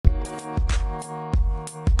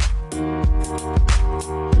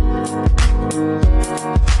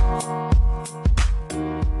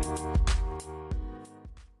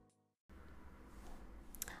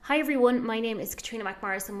everyone, my name is Katrina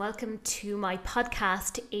McMorris and welcome to my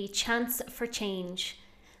podcast, A Chance for Change.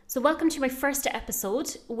 So welcome to my first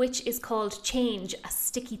episode, which is called Change, a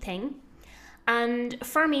Sticky Thing. And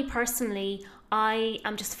for me personally, I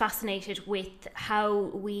am just fascinated with how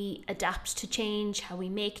we adapt to change, how we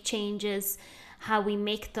make changes, how we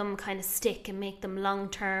make them kind of stick and make them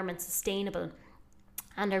long-term and sustainable.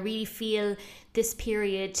 And I really feel this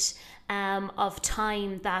period of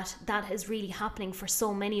time that is really happening for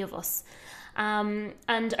so many of us. And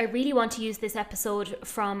I really want to use this episode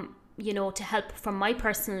to help from my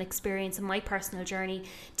personal experience and my personal journey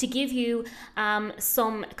to give you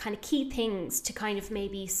some kind of key things to kind of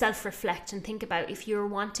maybe self-reflect and think about if you're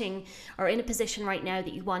wanting or in a position right now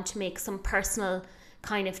that you want to make some personal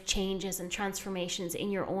kind of changes and transformations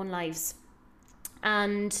in your own lives.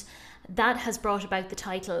 And that has brought about the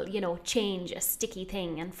title, Change, a Sticky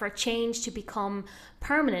Thing. And for change to become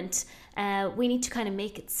permanent, we need to kind of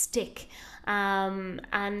make it stick.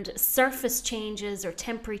 And surface changes or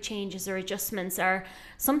temporary changes or adjustments are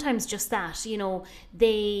sometimes just that.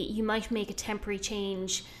 You might make a temporary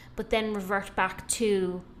change, but then revert back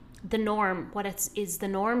to the norm, what is the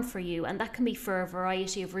norm for you. And that can be for a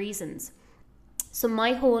variety of reasons. So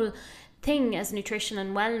my whole thing as nutrition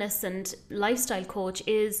and wellness and lifestyle coach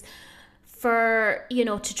is for,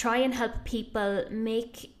 to try and help people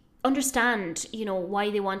understand, why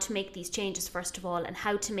they want to make these changes first of all, and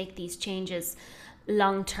how to make these changes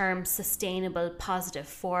long-term, sustainable, positive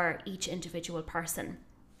for each individual person.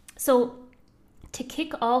 So to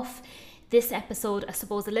kick off this episode, I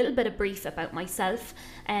suppose a little bit of brief about myself.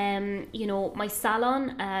 My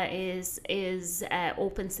salon is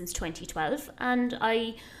open since 2012, and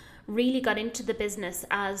I really got into the business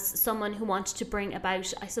as someone who wanted to bring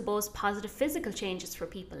about, I suppose, positive physical changes for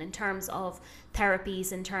people in terms of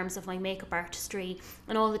therapies, in terms of my makeup artistry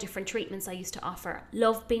and all the different treatments I used to offer.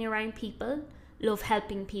 Love being around people, love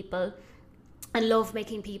helping people, and love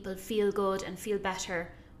making people feel good and feel better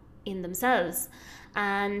in themselves.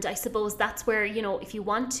 And I suppose that's where, if you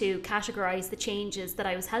want to categorize the changes that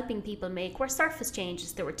I was helping people make, were surface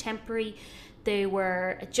changes. They were temporary, they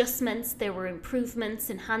were adjustments, there were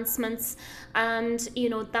improvements, enhancements, and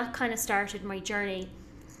that kind of started my journey.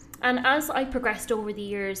 And as I progressed over the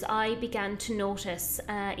years, I began to notice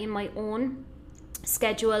in my own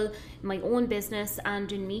schedule, my own business,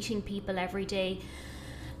 and in meeting people every day,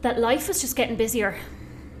 that life was just getting busier.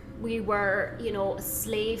 We were, a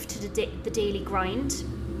slave to the daily grind.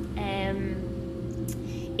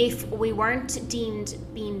 If we weren't deemed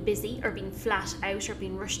being busy or being flat out or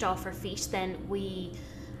being rushed off our feet, then we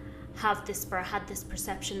had this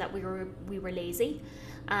perception that we were lazy.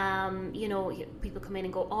 People come in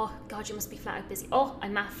and go, oh God, you must be flat out busy. Oh,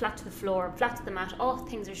 I'm flat to the floor, I'm flat to the mat. Oh,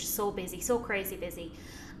 things are just so busy, so crazy busy.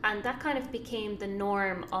 And that kind of became the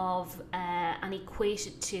norm of and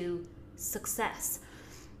equated to success.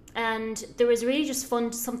 And there was really just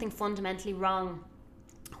something fundamentally wrong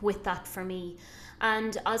with that for me.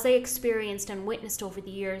 And as I experienced and witnessed over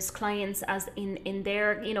the years, clients as in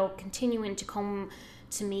their, continuing to come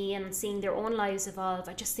to me and seeing their own lives evolve,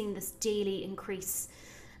 I just seen this daily increase,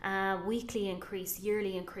 weekly increase,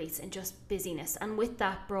 yearly increase in just busyness. And with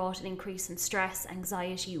that brought an increase in stress,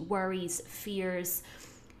 anxiety, worries, fears,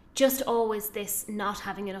 just always this not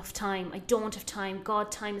having enough time. I don't have time.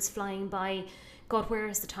 God, time is flying by. God, where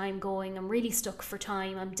is the time going? I'm really stuck for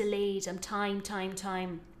time. I'm delayed. I'm time.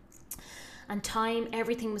 And time,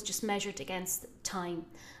 everything was just measured against time.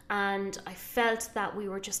 And I felt that we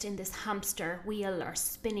were just in this hamster wheel or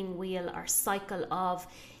spinning wheel or cycle of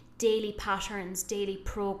daily patterns, daily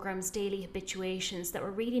programs, daily habituations that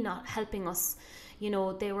were really not helping us.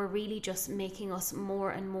 They were really just making us more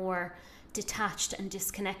and more detached and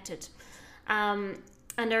disconnected. And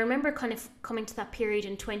I remember kind of coming to that period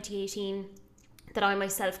in 2018 that I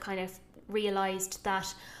myself kind of realized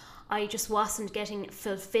that I just wasn't getting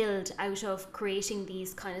fulfilled out of creating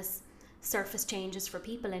these kind of surface changes for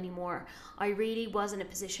people anymore. I really was in a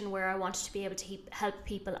position where I wanted to be able to help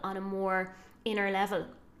people on a more inner level,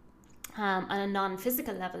 on a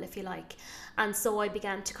non-physical level, if you like. And so I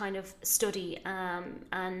began to kind of study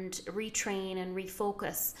and retrain and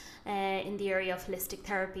refocus in the area of holistic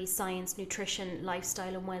therapy, science, nutrition,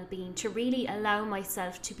 lifestyle and well-being, to really allow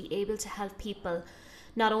myself to be able to help people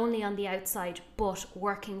not only on the outside, but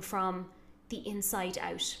working from the inside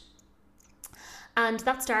out. And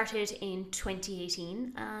that started in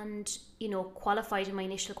 2018 and, qualified in my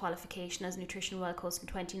initial qualification as nutrition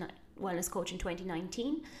wellness coach in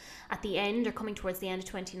 2019. At the end, or coming towards the end of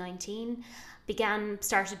 2019,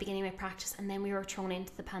 started beginning my practice, and then we were thrown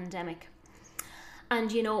into the pandemic.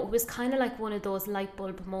 And, you know, it was kind of like one of those light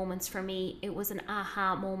bulb moments for me. It was an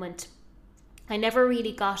aha moment. I never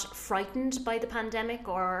really got frightened by the pandemic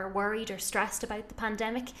or worried or stressed about the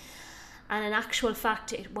pandemic. And in actual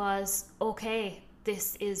fact, it was, okay,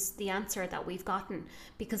 this is the answer that we've gotten.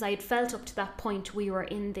 Because I had felt up to that point we were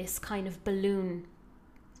in this kind of balloon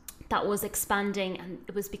that was expanding, and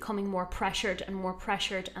it was becoming more pressured and more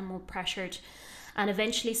pressured and more pressured. And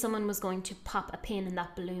eventually someone was going to pop a pin in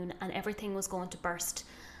that balloon and everything was going to burst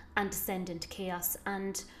and descend into chaos.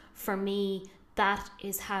 And for me, that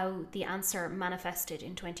is how the answer manifested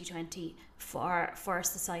in 2020 for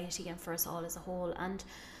society and for us all as a whole. And,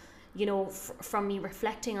 you know, from me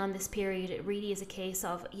reflecting on this period, it really is a case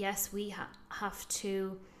of, yes, we have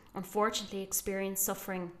to unfortunately experience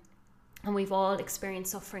suffering. And we've all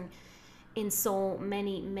experienced suffering in so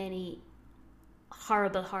many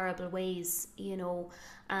horrible ways, you know,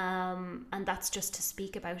 and that's just to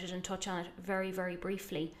speak about it and touch on it very, very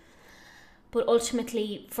briefly. But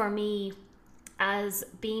ultimately, for me, as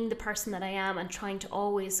being the person that I am and trying to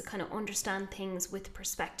always kind of understand things with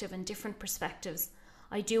perspective and different perspectives,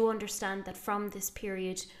 I do understand that from this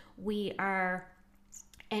period, we are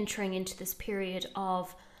entering into this period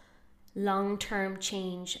of long-term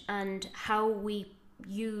change, and how we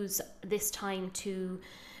use this time to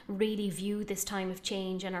really view this time of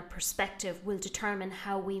change and our perspective will determine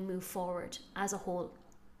how we move forward as a whole.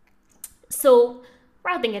 So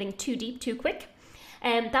rather than getting too deep too quick,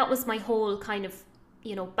 that was my whole kind of,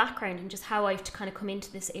 you know, background and just how I've kind of come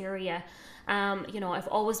into this area. You know, I've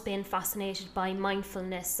always been fascinated by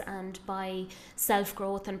mindfulness and by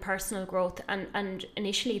self-growth and personal growth, and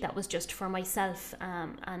initially that was just for myself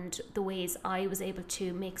and the ways I was able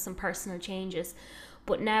to make some personal changes.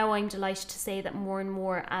 But now I'm delighted to say that more and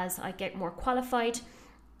more, as I get more qualified,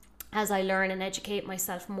 as I learn and educate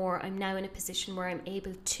myself more, I'm now in a position where I'm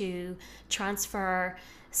able to transfer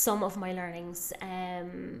some of my learnings,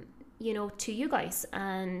 you know, to you guys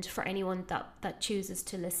and for anyone that chooses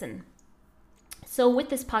to listen. So with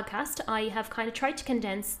this podcast, I have kind of tried to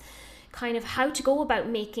condense kind of how to go about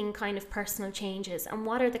making kind of personal changes and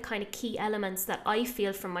what are the kind of key elements that I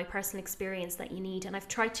feel from my personal experience that you need. And I've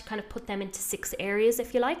tried to kind of put them into 6 areas,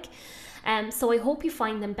 if you like. So I hope you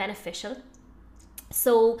find them beneficial.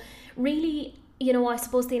 So really, you know, I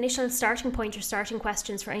suppose the initial starting point or starting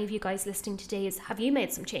questions for any of you guys listening today is, have you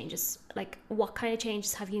made some changes? Like, what kind of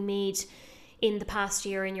changes have you made in the past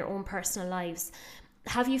year in your own personal lives?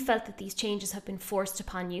 Have you felt that these changes have been forced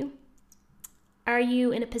upon you? Are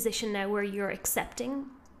you in a position now where you're accepting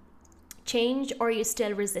change, or are you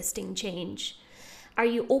still resisting change? Are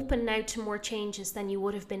you open now to more changes than you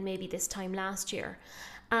would have been maybe this time last year?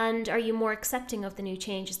 And are you more accepting of the new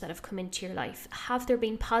changes that have come into your life? Have there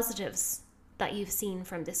been positives that you've seen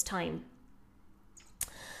from this time?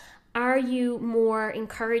 Are you more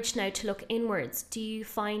encouraged now to look inwards? Do you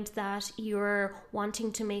find that you're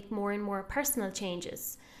wanting to make more and more personal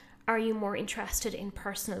changes? Are you more interested in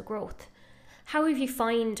personal growth? How have you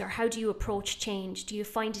find, or how do you approach change? Do you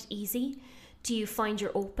find it easy? Do you find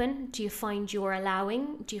you're open? Do you find you're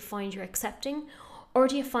allowing? Do you find you're accepting? Or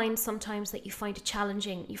do you find sometimes that you find it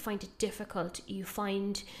challenging, you find it difficult, you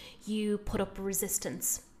find you put up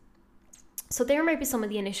resistance? So there might be some of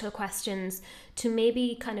the initial questions to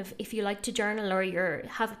maybe kind of, if you like to journal or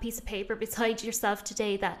have a piece of paper beside yourself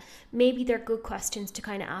today, that maybe they're good questions to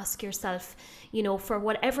kind of ask yourself, you know, for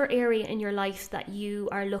whatever area in your life that you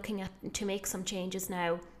are looking at to make some changes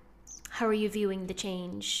now. How are you viewing the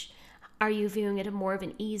change? Are you viewing it as more of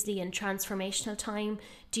an easy and transformational time?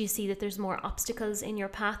 Do you see that there's more obstacles in your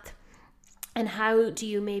path? And how do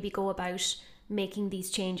you maybe go about making these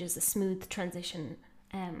changes a smooth transition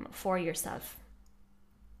for yourself?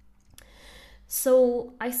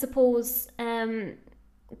 So I suppose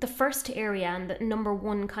the first area and the number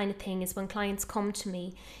one kind of thing is when clients come to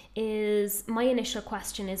me, is my initial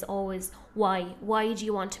question is always, why? Why do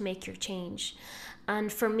you want to make your change?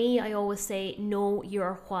 And for me, I always say, know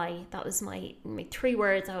your why. That was my 3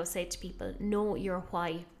 words I always say to people, know your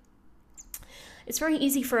why. It's very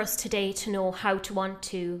easy for us today to know how to want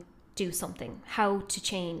to do something, how to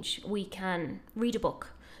change. We can read a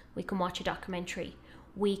book, we can watch a documentary,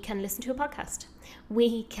 we can listen to a podcast,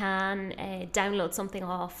 we can download something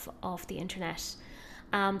off the internet.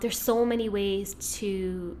 There's so many ways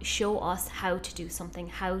to show us how to do something,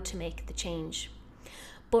 how to make the change.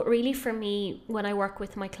 But really for me, when I work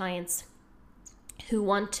with my clients who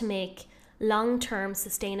want to make long-term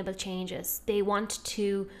sustainable changes, they want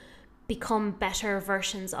to become better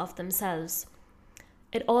versions of themselves,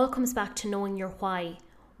 it all comes back to knowing your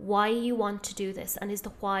why you want to do this. And is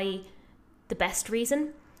the why the best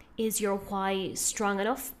reason? Is your why strong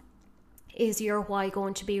enough? Is your why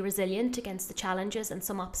going to be resilient against the challenges and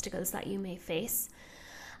some obstacles that you may face?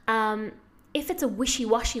 If it's a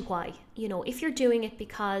wishy-washy why, if you're doing it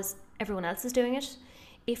because everyone else is doing it,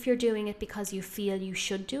 if you're doing it because you feel you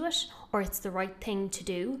should do it, or it's the right thing to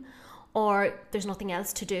do, or there's nothing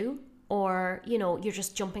else to do, or, you're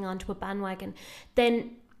just jumping onto a bandwagon,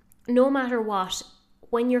 then no matter what,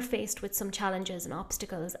 when you're faced with some challenges and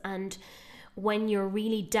obstacles, and when you're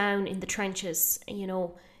really down in the trenches,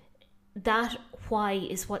 that why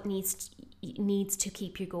is what needs to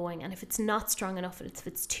keep you going. And if it's not strong enough, if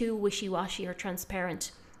it's too wishy-washy or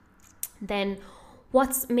transparent, then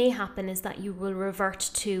what may happen is that you will revert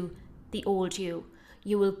to the old you.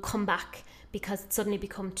 You will come back because it's suddenly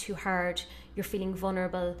become too hard. You're feeling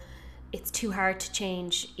vulnerable. It's too hard to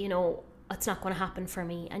change. It's not going to happen for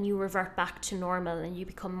me. And you revert back to normal and you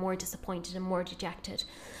become more disappointed and more dejected.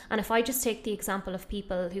 And if I just take the example of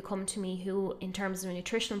people who come to me who, in terms of a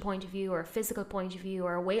nutritional point of view or a physical point of view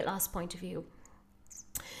or a weight loss point of view,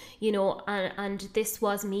 and this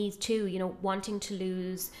was me too, wanting to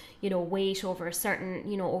lose, weight over a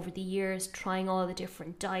certain, over the years, trying all the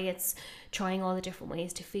different diets, trying all the different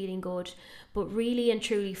ways to feeling good. But really and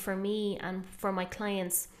truly for me and for my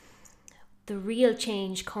clients, the real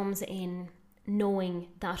change comes in knowing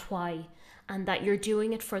that why, and that you're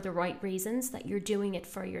doing it for the right reasons, that you're doing it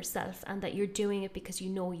for yourself, and that you're doing it because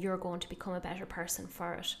you're going to become a better person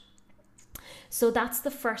for it. So that's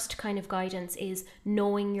the first kind of guidance, is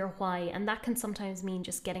knowing your why. And that can sometimes mean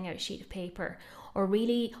just getting out a sheet of paper, or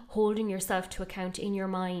really holding yourself to account in your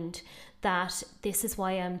mind that this is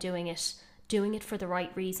why I'm doing it for the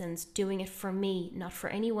right reasons, doing it for me, not for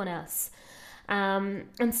anyone else.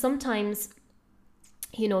 And sometimes,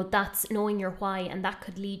 that's knowing your why, and that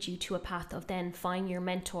could lead you to a path of then finding your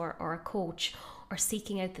mentor or a coach, or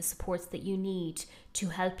seeking out the supports that you need to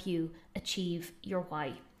help you achieve your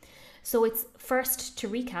why. So it's first, to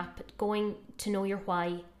recap, going to know your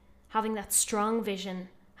why, having that strong vision,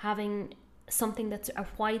 having something that's a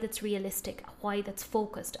why that's realistic, a why that's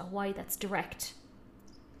focused, a why that's direct.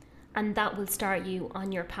 And that will start you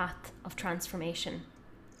on your path of transformation.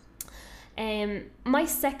 My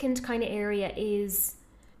second kind of area is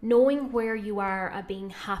knowing where you are and being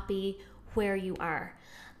happy where you are.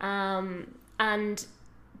 And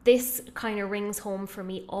this kind of rings home for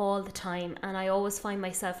me all the time. And I always find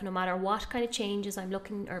myself, no matter what kind of changes I'm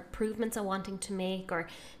looking, or improvements I'm wanting to make, or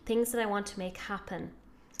things that I want to make happen,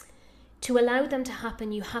 to allow them to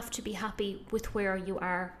happen, you have to be happy with where you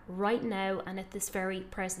are right now and at this very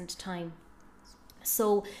present time.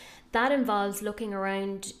 So that involves looking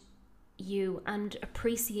around you and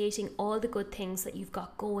appreciating all the good things that you've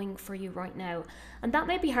got going for you right now. And that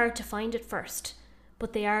may be hard to find at first,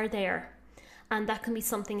 but they are there. And that can be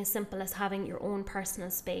something as simple as having your own personal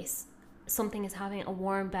space, something as having a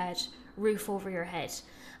warm bed, roof over your head.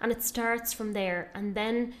 And it starts from there, and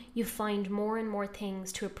then you find more and more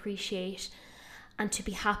things to appreciate and to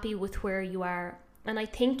be happy with where you are. And I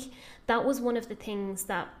think that was one of the things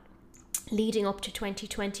that leading up to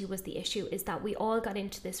 2020 was the issue, is that we all got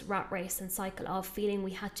into this rat race and cycle of feeling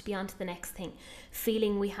we had to be on to the next thing,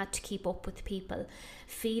 feeling we had to keep up with people,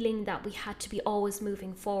 feeling that we had to be always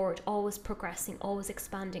moving forward, always progressing, always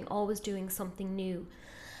expanding, always doing something new.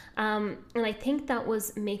 And I think that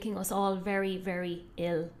was making us all very, very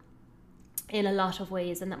ill in a lot of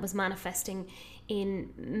ways, and that was manifesting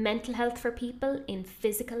in mental health for people, in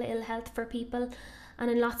physical ill health for people, and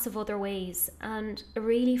in lots of other ways. And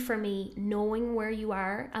really for me, knowing where you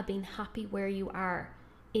are and being happy where you are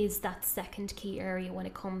is that second key area when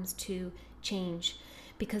it comes to change,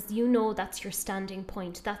 because that's your standing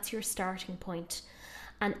point, that's your starting point.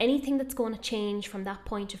 And anything that's going to change from that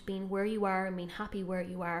point of being where you are and being happy where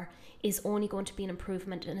you are is only going to be an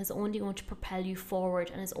improvement, and is only going to propel you forward,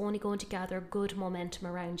 and is only going to gather good momentum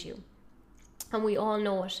around you. And we all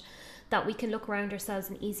know it, that we can look around ourselves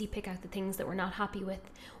and easily pick out the things that we're not happy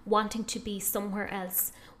with, wanting to be somewhere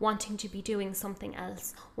else, wanting to be doing something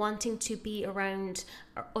else, wanting to be around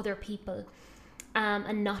other people,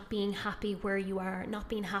 and not being happy where you are, not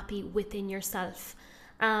being happy within yourself.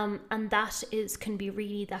 And that can be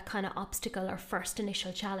really that kind of obstacle or first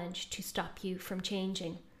initial challenge to stop you from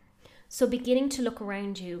changing. So beginning to look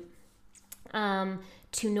around you,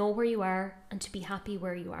 to know where you are and to be happy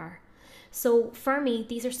where you are. So for me,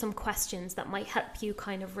 these are some questions that might help you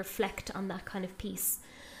kind of reflect on that kind of piece.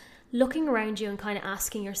 Looking around you and kind of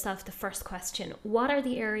asking yourself the first question: what are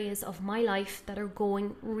the areas of my life that are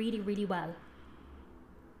going really, really well?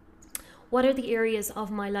 What are the areas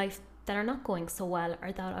of my life that are not going so well,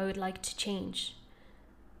 or that I would like to change?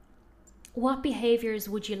 What behaviors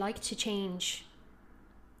would you like to change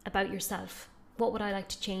about yourself? What would I like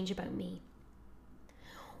to change about me?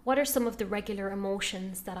 What are some of the regular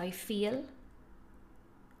emotions that I feel?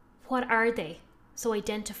 What are they? So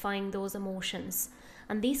identifying those emotions.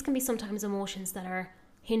 And these can be sometimes emotions that are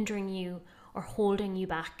hindering you or holding you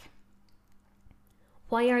back.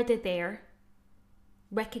 Why are they there?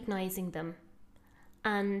 Recognizing them.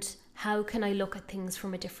 And how can I look at things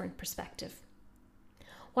from a different perspective?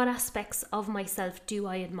 What aspects of myself do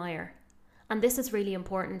I admire? And this is really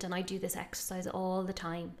important, and I do this exercise all the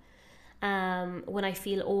time. When I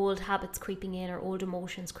feel old habits creeping in or old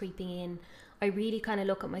emotions creeping in, I really kind of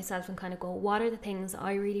look at myself and kind of go, what are the things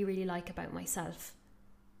I really, really like about myself?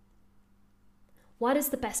 What is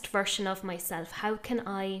the best version of myself? How can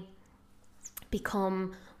I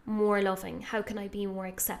become more loving? How can I be more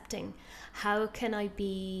accepting? How can I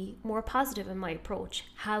be more positive in my approach?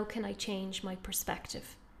 How can I change my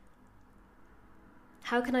perspective?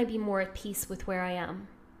 How can I be more at peace with where I am?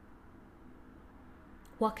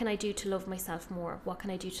 What can I do to love myself more? What can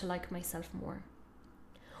I do to like myself more?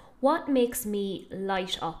 What makes me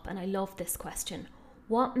light up? And I love this question.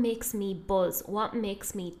 What makes me buzz? What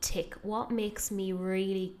makes me tick? What makes me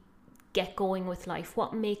really get going with life?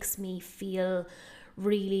 What makes me feel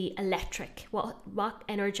really electric? What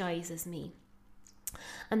energizes me?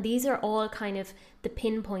 And these are all kind of the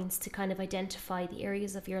pinpoints to kind of identify the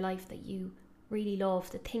areas of your life that you really love,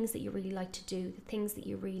 the things that you really like to do, the things that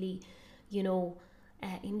you really,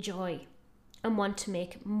 enjoy and want to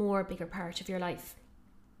make more a bigger part of your life.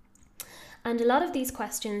 And a lot of these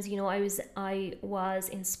questions, I was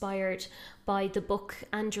inspired by the book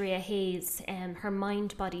Andrea Hayes, her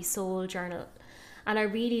Mind, Body, Soul journal. And I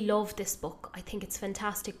really love this book. I think it's a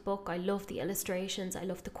fantastic book. I love the illustrations. I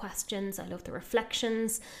love the questions. I love the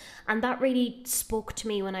reflections. And that really spoke to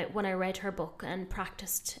me when I read her book and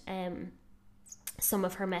practiced some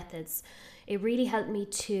of her methods. It really helped me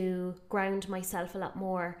to ground myself a lot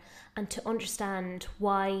more and to understand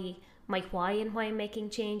my why and why I'm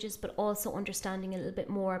making changes, but also understanding a little bit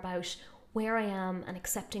more about where I am and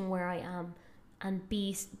accepting where I am and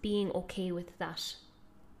being okay with that.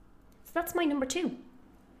 So that's my number 2.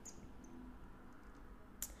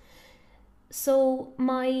 So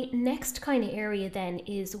my next kind of area then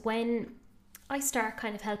is when I start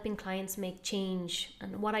kind of helping clients make change.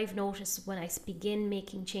 And what I've noticed when I begin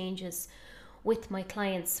making changes with my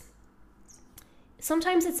clients,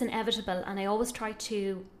 sometimes it's inevitable, and I always try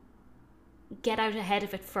to get out ahead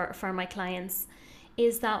of it for my clients,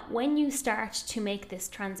 is that when you start to make this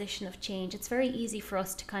transition of change, it's very easy for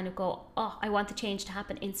us to kind of go, oh, I want the change to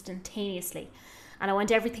happen instantaneously, and I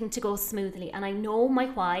want everything to go smoothly, and I know my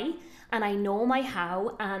why, and I know my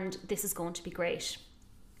how, and this is going to be great.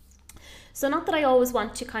 So not that I always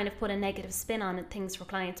want to kind of put a negative spin on things for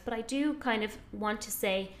clients, but I do kind of want to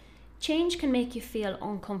say change can make you feel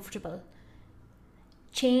uncomfortable.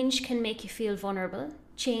 Change can make you feel vulnerable.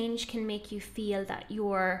 Change can make you feel that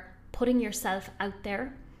you're putting yourself out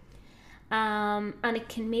there. And it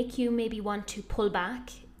can make you maybe want to pull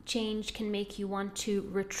back. Change can make you want to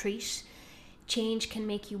retreat. Change can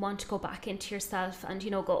make you want to go back into yourself and,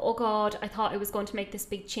 go, oh God, I thought I was going to make this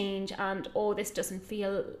big change, and oh, this doesn't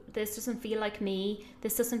feel like me.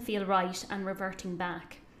 This doesn't feel right, and reverting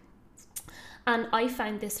back. And I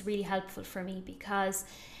found this really helpful for me because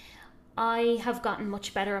I have gotten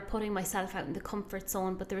much better at putting myself out in the comfort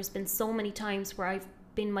zone, but there's been so many times where I've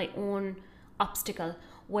been my own obstacle,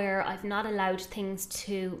 where I've not allowed things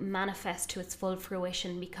to manifest to its full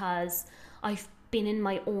fruition because I've been in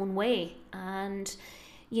my own way and,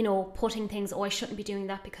 putting things, oh, I shouldn't be doing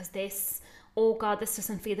that because this, oh God, this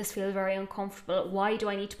feels very uncomfortable. Why do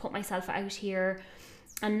I need to put myself out here?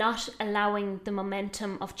 And not allowing the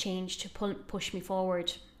momentum of change to push me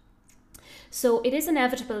forward. So it is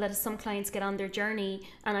inevitable that as some clients get on their journey,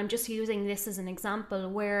 and I'm just using this as an example,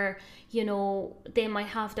 where, they might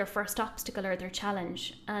have their first obstacle or their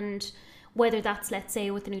challenge. And whether that's, let's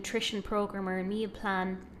say, with a nutrition program or a meal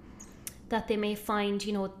plan, that they may find,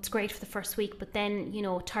 it's great for the first week, but then,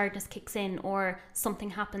 tiredness kicks in, or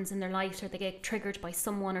something happens in their life, or they get triggered by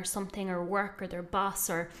someone or something, or work or their boss,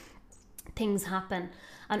 or things happen.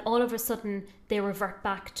 And all of a sudden they revert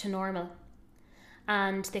back to normal.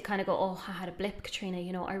 And they kind of go, oh, I had a blip,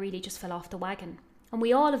 Katrina, I really just fell off the wagon. And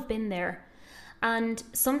we all have been there. And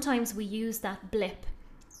sometimes we use that blip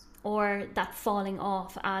or that falling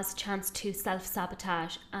off as a chance to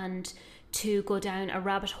self-sabotage and to go down a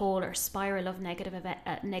rabbit hole or spiral of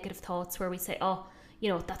negative thoughts where we say, oh,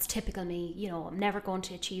 that's typical me. I'm never going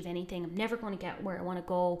to achieve anything. I'm never going to get where I want to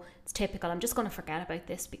go. It's typical. I'm just going to forget about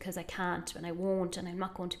this because I can't and I won't and I'm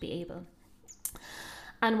not going to be able.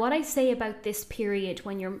 And what I say about this period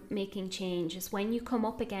when you're making change is when you come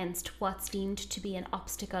up against what's deemed to be an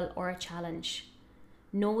obstacle or a challenge,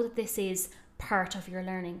 know that this is part of your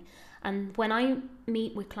learning. And when I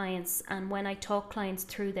meet with clients and when I talk clients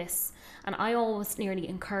through this, and I always nearly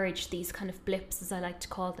encourage these kind of blips, as I like to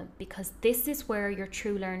call them, because this is where your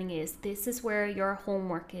true learning is. This is where your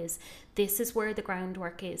homework is. This is where the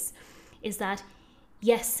groundwork is that,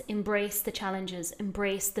 yes, embrace the challenges,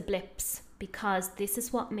 embrace the blips, because this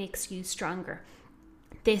is what makes you stronger.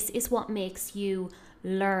 This is what makes you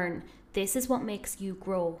learn. This is what makes you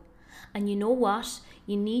grow. And you know what?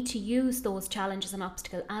 You need to use those challenges and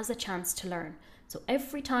obstacles as a chance to learn. So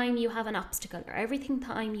every time you have an obstacle, or every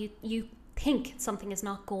time you think something is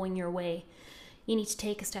not going your way, you need to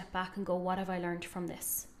take a step back and go, what have I learned from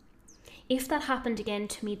this? If that happened again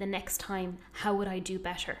to me the next time, how would I do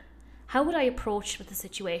better? How would I approach with the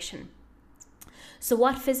situation? So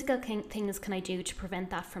what physical things can I do to prevent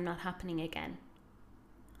that from not happening again?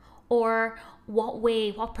 Or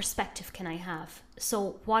what perspective can I have?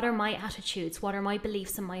 So what are my attitudes? What are my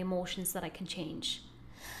beliefs and my emotions that I can change?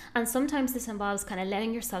 And sometimes this involves kind of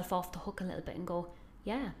letting yourself off the hook a little bit and go,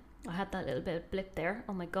 yeah, I had that little bit of blip there.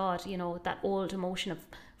 Oh my God, that old emotion of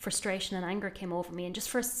frustration and anger came over me. And just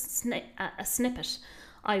for a snippet,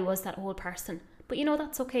 I was that old person. But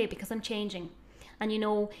that's okay because I'm changing. And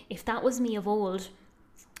if that was me of old,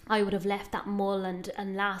 I would have left that mull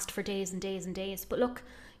and last for days and days and days. But look,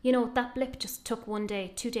 that blip just took 1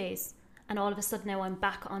 day, 2 days. And all of a sudden now I'm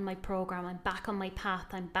back on my program. I'm back on my path.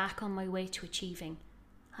 I'm back on my way to achieving.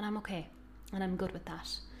 And I'm okay. And I'm good with that.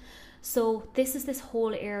 So this is this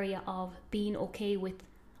whole area of being okay with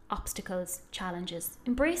obstacles, challenges,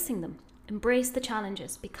 embracing them. Embrace the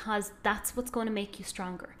challenges because that's what's going to make you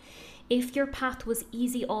stronger. If your path was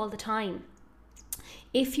easy all the time,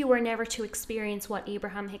 if you were never to experience what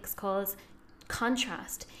Abraham Hicks calls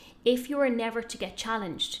contrast, if you were never to get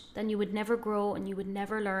challenged, then you would never grow and you would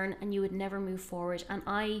never learn and you would never move forward. And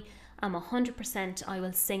I am 100%, I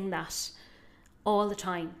will sing that all the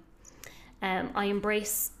time. I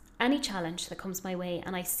embrace any challenge that comes my way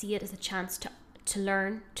and I see it as a chance to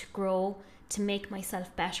learn, to grow, to make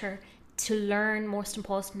myself better, to learn, most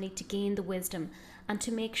importantly, to gain the wisdom and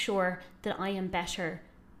to make sure that I am better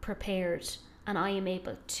prepared and I am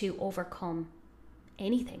able to overcome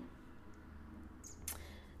anything.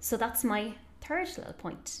 So that's my third little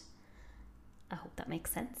point. I hope that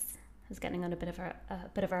makes sense. I was getting on a bit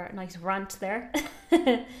of a nice rant there.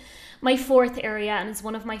 My fourth area, and it's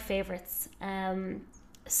one of my favorites,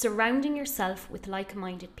 surrounding yourself with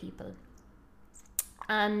like-minded people.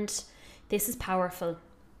 And this is powerful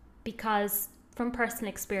because from personal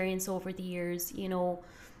experience over the years,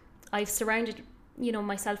 I've surrounded,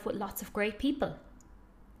 myself with lots of great people.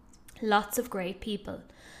 Lots of great people.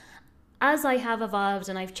 As I have evolved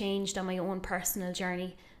and I've changed on my own personal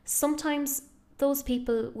journey, sometimes those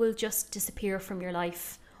people will just disappear from your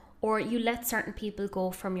life, or you let certain people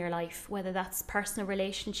go from your life, whether that's personal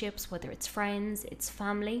relationships, whether it's friends, it's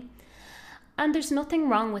family. And there's nothing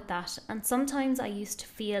wrong with that. And sometimes I used to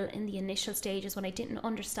feel in the initial stages when I didn't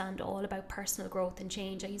understand all about personal growth and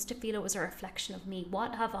change, I used to feel it was a reflection of me.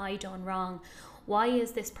 What have I done wrong? Why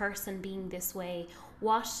is this person being this way?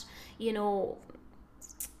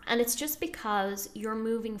 And it's just because you're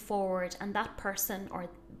moving forward and that person or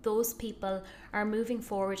those people are moving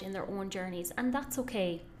forward in their own journeys, and that's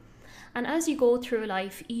okay. And as you go through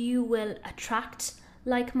life, you will attract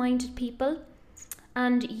like-minded people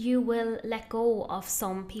and you will let go of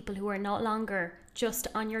some people who are no longer just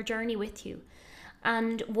on your journey with you.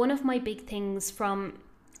 And one of my big things from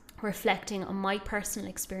reflecting on my personal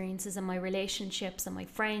experiences and my relationships and my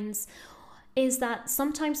friends is that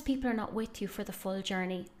sometimes people are not with you for the full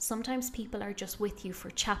journey. Sometimes people are just with you for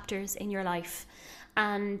chapters in your life.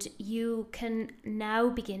 And you can now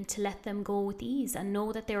begin to let them go with ease and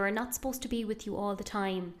know that they were not supposed to be with you all the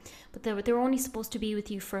time, but they were only supposed to be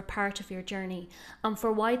with you for a part of your journey. And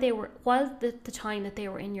for while the time that they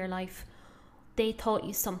were in your life, they taught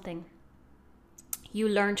you something. You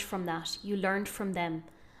learned from that. You learned from them.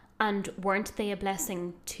 And weren't they a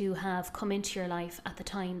blessing to have come into your life at the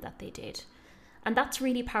time that they did? And that's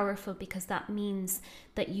really powerful because that means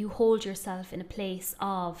that you hold yourself in a place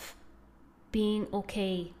of being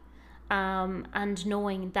okay, and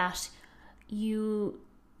knowing that you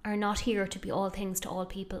are not here to be all things to all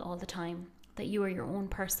people all the time, that you are your own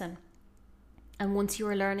person. And once you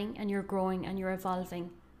are learning and you're growing and you're evolving,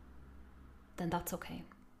 then that's okay.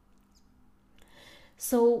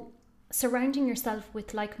 So surrounding yourself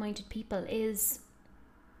with like-minded people is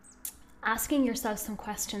asking yourself some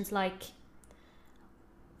questions like,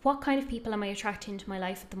 What kind of people am I attracting into my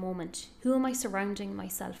life at the moment? Who am I surrounding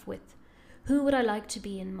myself with? Who would I like to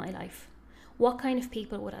be in my life? What kind of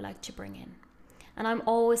people would I like to bring in? And I'm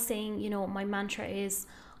always saying, you know, my mantra is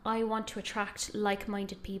I want to attract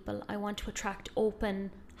like-minded people. I want to attract open,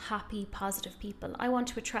 happy, positive people. I want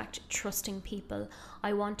to attract trusting people.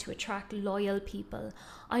 I want to attract loyal people.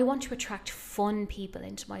 I want to attract fun people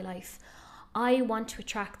into my life. I want to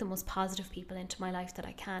attract the most positive people into my life that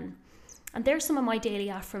I can. And there's some of my daily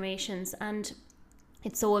affirmations, and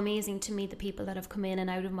it's so amazing to me the people that have come in and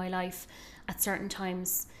out of my life at certain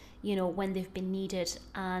times, you know, when they've been needed.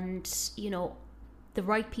 And, you know, the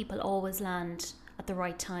right people always land at the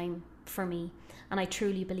right time for me. And I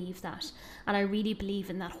truly believe that. And I really believe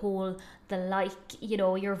in that whole, you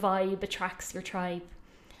know, your vibe attracts your tribe.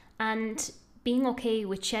 And being okay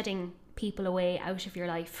with shedding people away out of your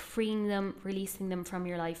life, freeing them, releasing them from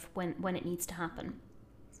your life when it needs to happen.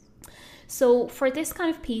 So for this kind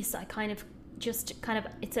of piece, I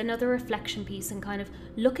it's another reflection piece and kind of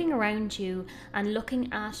looking around you and looking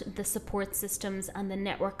at the support systems and the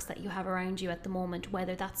networks that you have around you at the moment,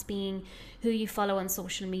 whether that's being who you follow on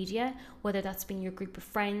social media, whether that's being your group of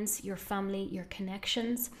friends, your family, your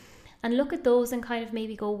connections, and look at those and kind of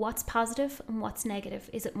maybe go, what's positive and what's negative?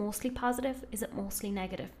 Is it mostly positive? Is it mostly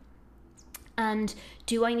negative? And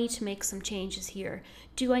do I need to make some changes here?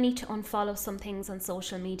 Do I need to unfollow some things on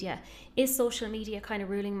social media? Is social media kind of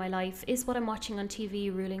ruling my life? Is what I'm watching on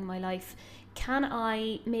TV ruling my life? Can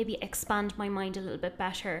I maybe expand my mind a little bit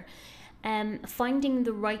better? Finding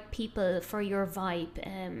the right people for your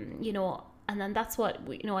vibe, you know, and then that's what,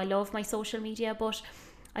 you know, I love my social media, but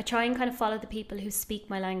I try and kind of follow the people who speak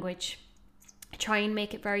my language. I try and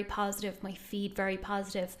make it very positive, my feed very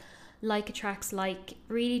positive. Like attracts like,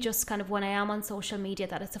 really just kind of when I am on social media,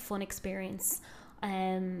 that it's a fun experience.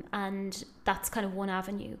 And that's kind of one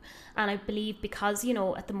avenue. And I believe because, you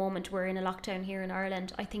know, at the moment we're in a lockdown here in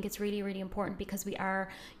Ireland, I think it's really, really important because we are,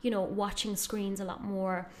 you know, watching screens a lot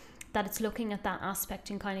more, that it's looking at that aspect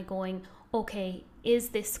and kind of going, okay, is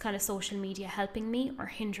this kind of social media helping me or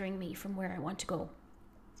hindering me from where I want to go?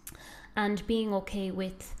 And being okay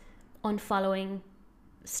with unfollowing,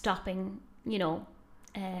 stopping, you know,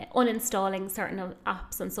 uninstalling certain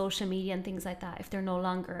apps on social media and things like that if they're no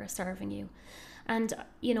longer serving you. And,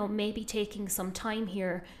 you know, maybe taking some time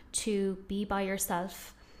here to be by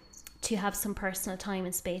yourself, to have some personal time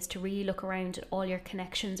and space to really look around at all your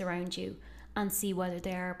connections around you and see whether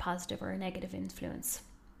they're a positive or a negative influence.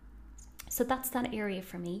 So that's that area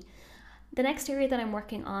for me. The next area that I'm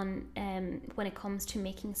working on when it comes to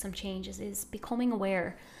making some changes is becoming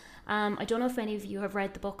aware. I don't know if any of you have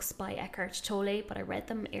read the books by Eckhart Tolle, but I read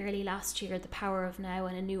them early last year, The Power of Now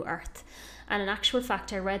and A New Earth. And in actual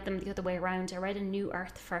fact, I read them the other way around. I read A New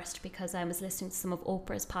Earth first because I was listening to some of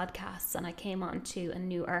Oprah's podcasts and I came on to A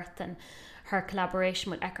New Earth and her collaboration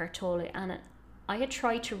with Eckhart Tolle. And I had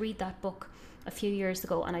tried to read that book a few years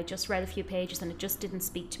ago and I just read a few pages and it just didn't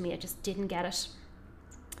speak to me. I just didn't get it.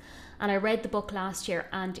 And I read the book last year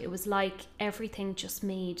and it was like everything just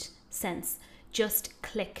made sense. Just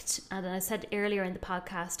clicked. And I said earlier in the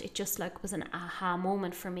podcast, it just like was an aha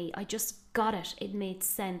moment for me. I just got it. It made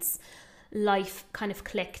sense. Life kind of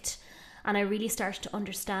clicked. And I really started to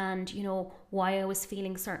understand, you know, why I was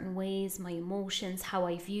feeling certain ways, my emotions, how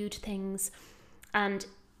I viewed things. And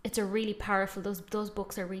it's a really powerful, those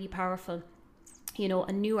books are really powerful. You know,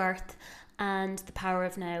 A New Earth and The Power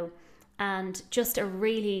of Now. And just a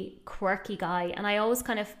really quirky guy. And I always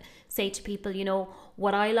kind of say to people, you know,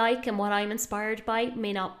 what I like and what I'm inspired by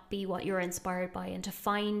may not be what you're inspired by. And to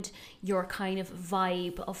find your kind of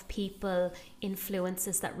vibe of people,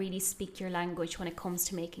 influences that really speak your language when it comes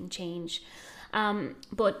to making change.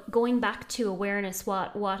 But going back to awareness,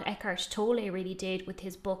 what Eckhart Tolle really did with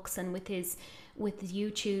his books and with his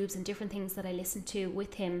YouTubes and different things that I listened to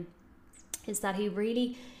with him is that he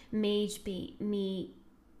really made me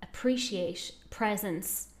appreciate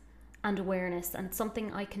presence and awareness. And it's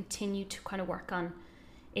something I continue to kind of work on,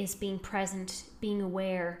 is being present, being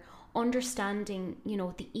aware, understanding, you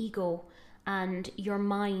know, the ego and your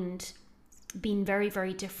mind being very,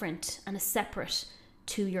 very different and separate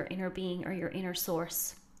to your inner being or your inner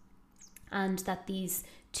source. And that these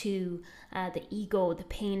two, the ego, the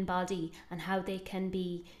pain body, and how they can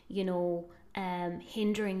be, you know,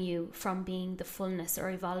 hindering you from being the fullness or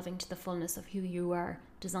evolving to the fullness of who you are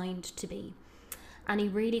designed to be. And he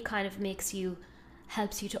really kind of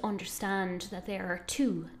helps you to understand that there are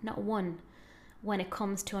two, not one, when it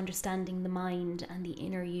comes to understanding the mind and the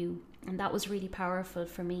inner you. And that was really powerful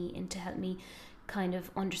for me and to help me kind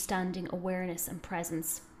of understanding awareness and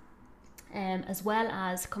presence. As well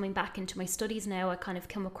as coming back into my studies now, I kind of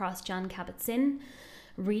came across Jon Kabat-Zinn,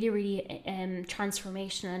 really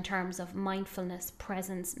transformational in terms of mindfulness,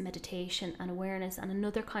 presence, meditation and awareness, and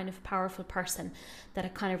another kind of powerful person that I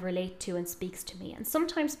kind of relate to and speaks to me. And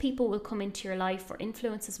sometimes people will come into your life, or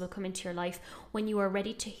influences will come into your life when you are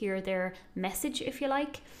ready to hear their message, if you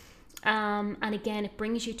like. And again, it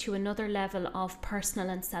brings you to another level of personal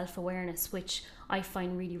and self-awareness, which I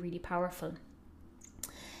find really, really powerful.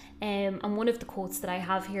 And one of the quotes that I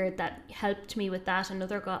have here that helped me with that,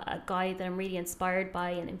 another guy that I'm really inspired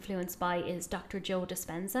by and influenced by, is Dr. Joe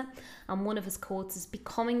Dispenza. And one of his quotes is,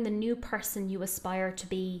 "Becoming the new person you aspire to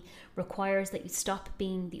be requires that you stop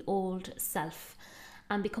being the old self."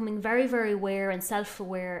 And becoming very, very aware and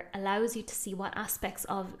self-aware allows you to see what aspects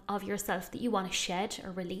of yourself that you want to shed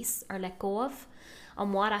or release or let go of,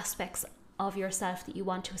 and what aspects of yourself that you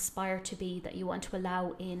want to aspire to be, that you want to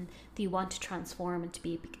allow in, that you want to transform and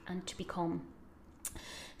to become.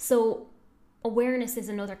 So awareness is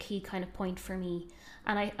another key kind of point for me.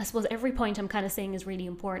 And I suppose every point I'm kind of saying is really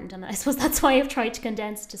important. And I suppose that's why I've tried to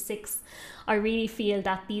condense to 6. I really feel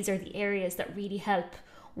that these are the areas that really help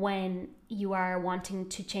when you are wanting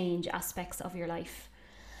to change aspects of your life.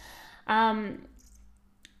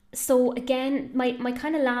 So again, my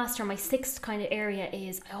kind of last, or my 6th kind of area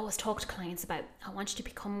is, I always talk to clients about, I want you to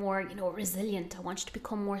become more, resilient. I want you to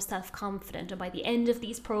become more self-confident. And by the end of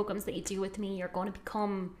these programs that you do with me, you're going to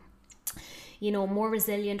become, more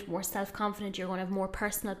resilient, more self-confident. You're going to have more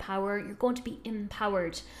personal power. You're going to be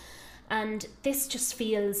empowered. And this just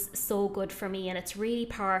feels so good for me. And it's really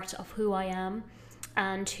part of who I am.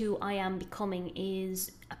 And who I am becoming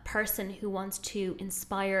is a person who wants to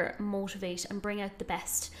inspire, motivate and bring out the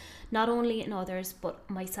best, not only in others, but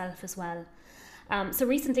myself as well. So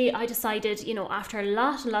recently I decided, after a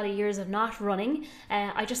lot of years of not running,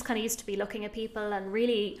 I just kind of used to be looking at people and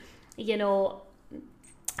really,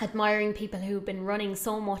 admiring people who've been running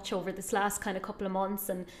so much over this last kind of couple of months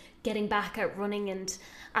and getting back out running, and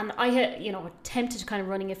I had attempted kind of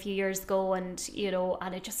running a few years ago, and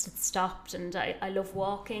and it just had stopped. And I love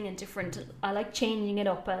walking and I like changing it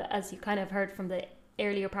up, as you kind of heard from the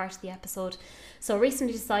earlier part of the episode. So I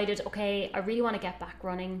recently decided, okay, I really want to get back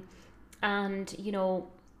running, and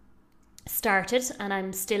started, and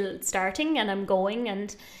I'm still starting, and I'm going,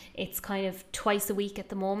 and it's kind of twice a week at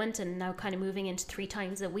the moment, and now kind of moving into 3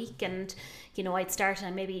 times a week. And I'd started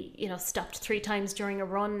and maybe stopped 3 times during a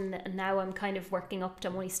run, and now I'm kind of working up to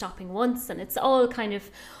I'm only stopping once, and it's all kind of,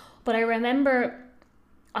 but I remember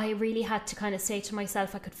I really had to kind of say to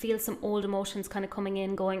myself, I could feel some old emotions kind of coming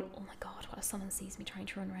in, going, oh my God, what if someone sees me trying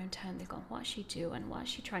to run around town? They're going, what is she doing? What is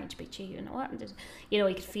she trying to achieve? And what? You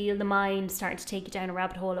could feel the mind starting to take you down a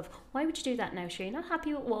rabbit hole of, why would you do that now? Sure, you're not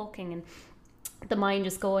happy with walking, and the mind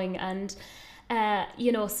is going, and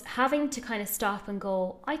having to kind of stop and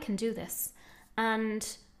go, I can do this,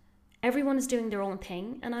 and everyone is doing their own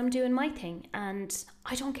thing, and I'm doing my thing, and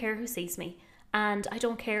I don't care who sees me, and I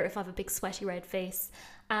don't care if I have a big sweaty red face.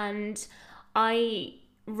 And I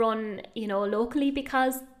run, locally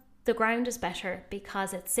because the ground is better,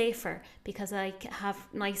 because it's safer, because I have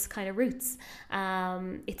nice kind of routes.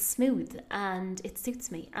 It's smooth and it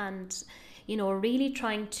suits me. And, really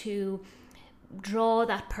trying to draw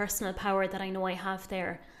that personal power that I know I have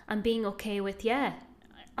there, and being okay with,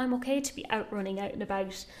 I'm okay to be out running, out and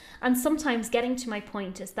about. And sometimes getting to my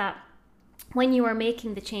point is that when you are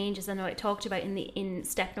making the changes, I know I talked about in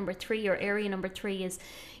step number 3, or area number 3, is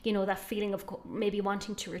that feeling of maybe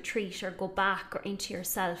wanting to retreat or go back or into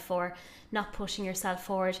yourself, or not pushing yourself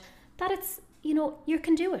forward, that it's you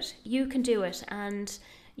can do it, and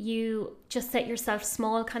you just set yourself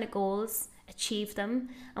small kind of goals, achieve them,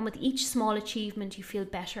 and with each small achievement you feel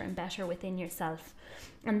better and better within yourself,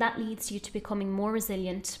 and that leads you to becoming more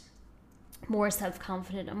resilient, more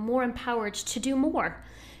self-confident, and more empowered to do more.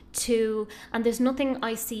 And there's nothing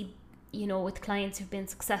I see, with clients who've been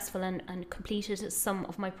successful and completed some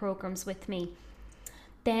of my programs with me,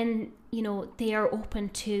 then, they are open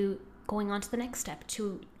to going on to the next step,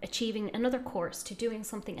 to achieving another course, to doing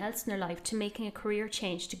something else in their life, to making a career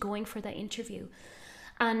change, to going for that interview.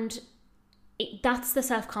 And that's the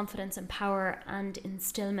self-confidence and power and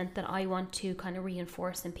instillment that I want to kind of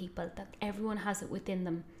reinforce in people, that everyone has it within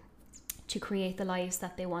them to create the lives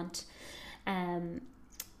that they want.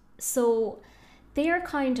 So they're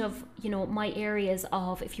kind of, my areas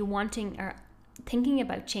of, if you're wanting or thinking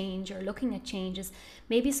about change or looking at changes,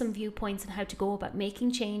 maybe some viewpoints on how to go about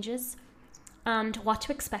making changes and what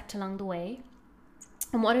to expect along the way,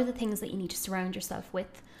 and what are the things that you need to surround yourself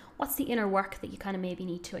with, what's the inner work that you kind of maybe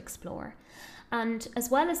need to explore. And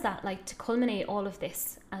as well as that, like, to culminate all of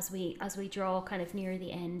this as we draw kind of near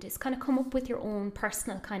the end, is kind of come up with your own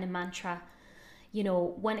personal kind of mantra,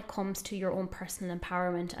 when it comes to your own personal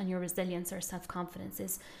empowerment and your resilience or self-confidence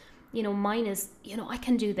is, mine is, I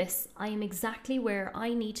can do this. I am exactly where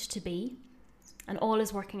I need to be, and all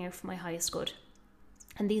is working out for my highest good.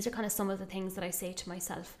 And these are kind of some of the things that I say to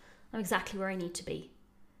myself. I'm exactly where I need to be.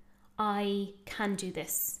 I can do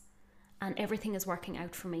this, and everything is working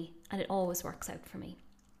out for me, and it always works out for me.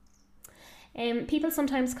 People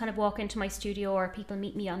sometimes kind of walk into my studio, or people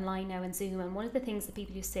meet me online now in Zoom, and one of the things that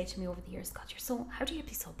people used to say to me over the years, God, how do you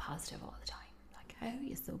be so positive all the time? Like, how are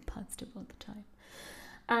you so positive all the time?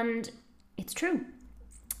 And it's true.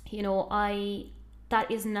 That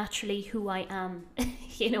is naturally who I am.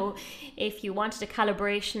 If you wanted a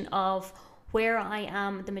calibration of where I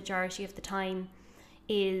am the majority of the time,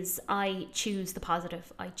 is I choose the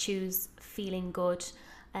positive. I choose feeling good.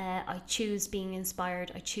 I choose being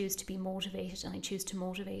inspired. I choose to be motivated, and I choose to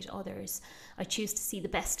motivate others. I choose to see the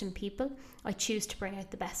best in people. I choose to bring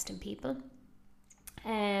out the best in people.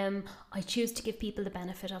 I choose to give people the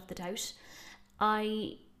benefit of the doubt.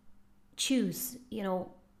 I choose,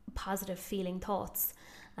 positive feeling thoughts,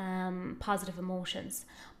 positive emotions.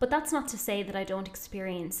 But that's not to say that I don't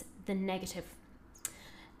experience the negative.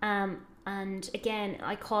 And again,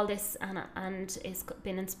 I call this, and it's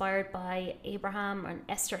been inspired by Abraham and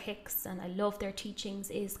Esther Hicks, and I love their teachings,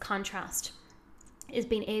 is contrast. Is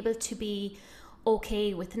being able to be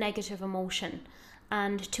okay with negative emotion,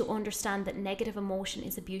 and to understand that negative emotion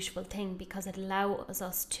is a beautiful thing, because it allows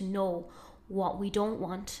us to know what we don't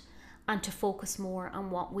want, and to focus more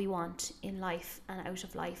on what we want in life and out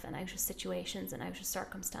of situations and out of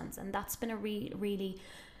circumstance. And that's been a really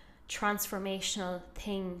transformational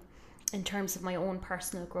thing in terms of my own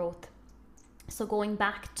personal growth. So going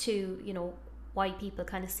back to, why people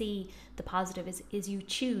kind of see the positive is you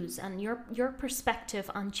choose, and your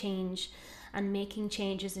perspective on change and making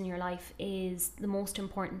changes in your life is the most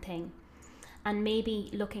important thing. And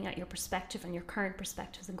maybe looking at your perspective and your current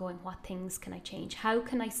perspectives and going, what things can I change? How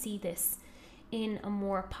can I see this in a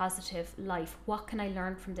more positive life? What can I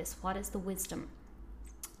learn from this? What is the wisdom?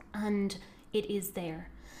 And it is there.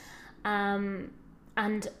 And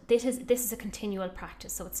this is a continual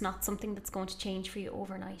practice. So it's not something that's going to change for you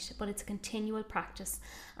overnight, but it's a continual practice.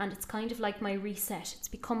 And it's kind of like my reset. It's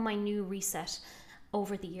become my new reset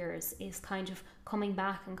over the years, is kind of coming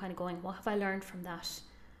back and kind of going, what have I learned from that?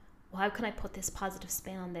 How can I put this positive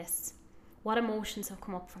spin on this? What emotions have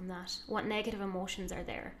come up from that? What negative emotions are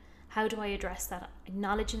there? How do I address that?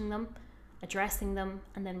 Acknowledging them, addressing them,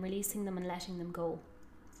 and then releasing them and letting them go.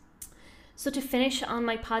 So to finish on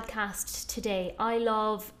my podcast today, I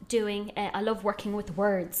love working with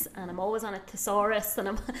words, and I'm always on a thesaurus, and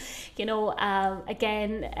I'm,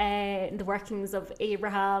 the workings of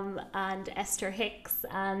Abraham and Esther Hicks,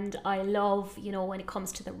 and I love, when it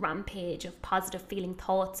comes to the rampage of positive feeling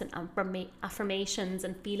thoughts and affirmations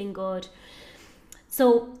and feeling good.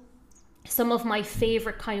 So some of my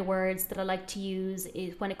favorite kind of words that I like to use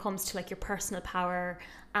is when it comes to like your personal power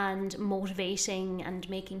and motivating and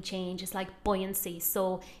making change, is like buoyancy.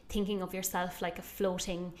 So thinking of yourself like a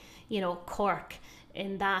floating, cork,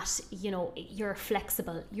 in that, you're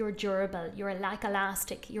flexible, you're durable, you're like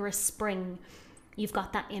elastic, you're a spring, you've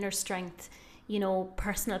got that inner strength.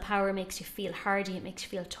 Personal power makes you feel hardy, it makes you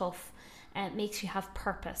feel tough, it makes you have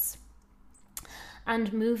purpose.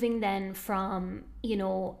 And moving then from,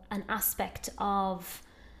 an aspect of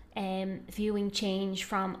viewing change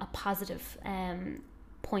from a positive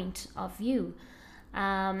point of view.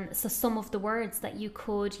 So some of the words that you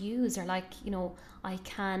could use are like, I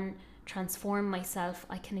can transform myself,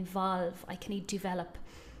 I can evolve, I can develop.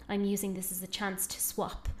 I'm using this as a chance to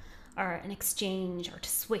swap, or an exchange, or to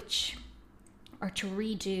switch, or to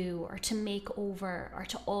redo, or to make over, or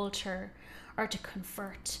to alter, or to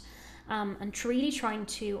convert. And really trying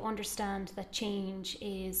to understand that change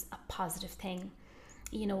is a positive thing.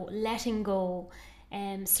 Letting go,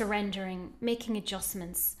 surrendering, making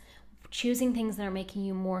adjustments, choosing things that are making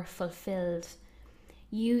you more fulfilled,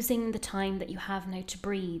 using the time that you have now to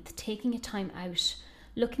breathe, taking a time out,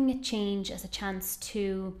 looking at change as a chance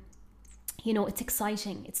to, it's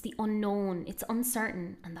exciting, it's the unknown, it's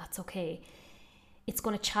uncertain, and that's okay. It's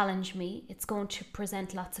going to challenge me. It's going to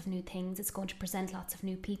present lots of new things. It's going to present lots of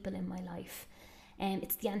new people in my life.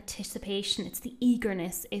 It's the anticipation. It's the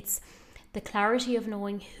eagerness. It's the clarity of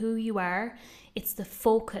knowing who you are. It's the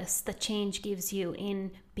focus that change gives you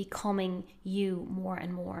in becoming you more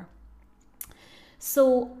and more.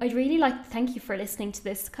 So I'd really like to thank you for listening to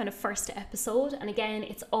this kind of first episode. And again,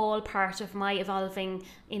 it's all part of my evolving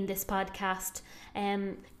in this podcast.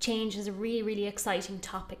 Change is a really, really exciting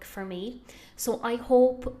topic for me. So I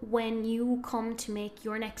hope when you come to make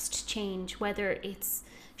your next change, whether it's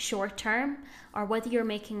short term, or whether you're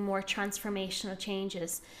making more transformational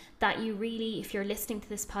changes, that you really, if you're listening to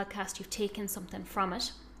this podcast, you've taken something from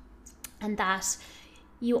it, and that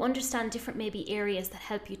you understand different maybe areas that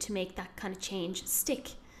help you to make that kind of change stick,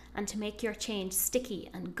 and to make your change sticky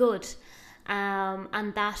and good,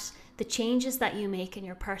 and that the changes that you make in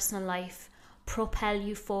your personal life propel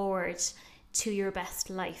you forward to your best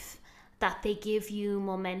life, that they give you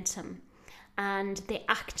momentum, and they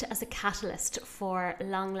act as a catalyst for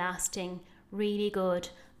long-lasting, really good,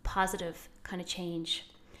 positive kind of change.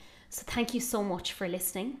 So thank you so much for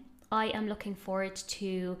listening. I am looking forward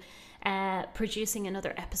to producing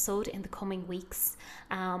another episode in the coming weeks.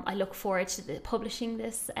 I look forward to publishing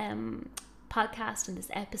this podcast and this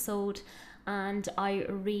episode, and I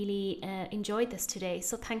really enjoyed this today.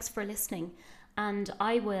 So thanks for listening, and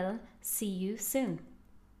I will see you soon.